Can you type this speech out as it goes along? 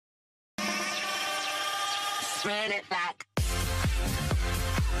just ran it back.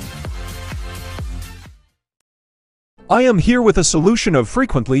 I am here with a solution of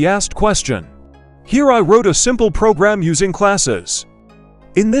frequently asked question. Here I wrote a simple program using classes.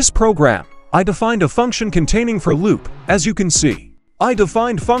 In this program, I defined a function containing for loop, as you can see. I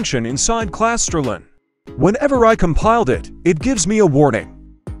defined function inside class INLINE. Whenever I compiled it, it gives me a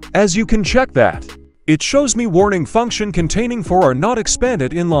warning. As you can check that, it shows me warning function containing for are not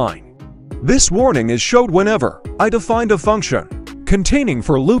expanded inline. This warning is showed whenever I defined a function containing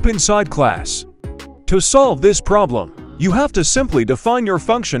for loop inside class. To solve this problem, you have to simply define your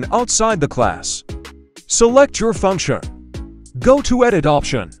function outside the class. Select your function. Go to Edit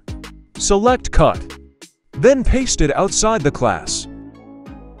option. Select Cut. Then paste it outside the class.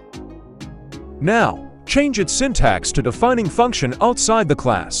 Now, change its syntax to defining function outside the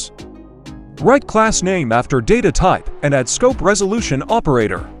class. Write class name after data type and add scope resolution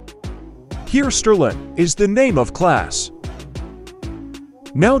operator. Here INLINE is the name of class.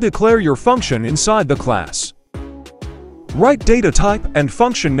 Now declare your function inside the class. Write data type and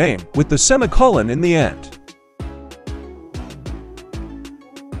function name with the semicolon in the end.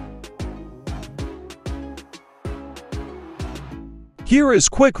 Here is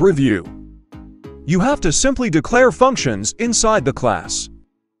quick review. You have to simply declare functions inside the class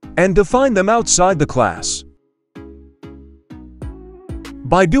and define them outside the class.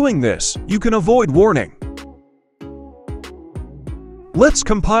 By doing this, you can avoid warning. Let's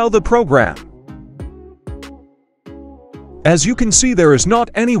compile the program. As you can see, there is not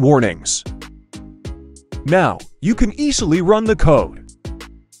any warnings. Now, you can easily run the code.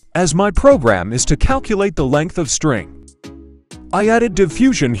 As my program is to calculate the length of string, I added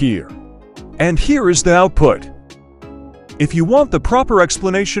diffusion here. And here is the output. If you want the proper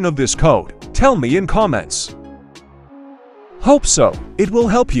explanation of this code, tell me in comments. Hope so, it will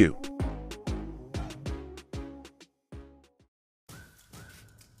help you.